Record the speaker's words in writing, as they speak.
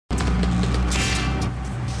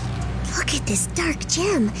Look at this dark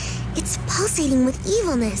gem. It's pulsating with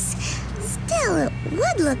evilness. Still, it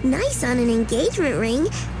would look nice on an engagement ring.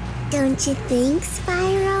 Don't you think,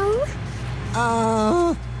 Spyro?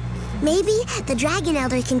 Maybe the Dragon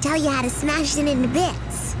Elder can tell you how to smash it into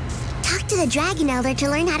bits. Talk to the Dragon Elder to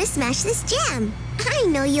learn how to smash this gem. I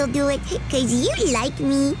know you'll do it, 'cause you like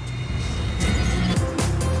me.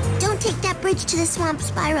 Don't take that bridge to the swamp,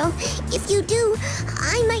 Spyro. If you do,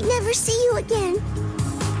 I might never see you again.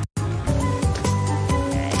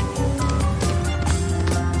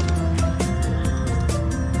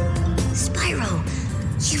 Spyro,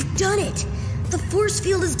 you've done it! The force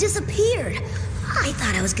field has disappeared. I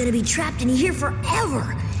thought I was gonna be trapped in here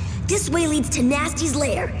forever. This way leads to Nasty's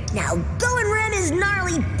lair. Now go and ram his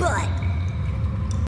gnarly butt.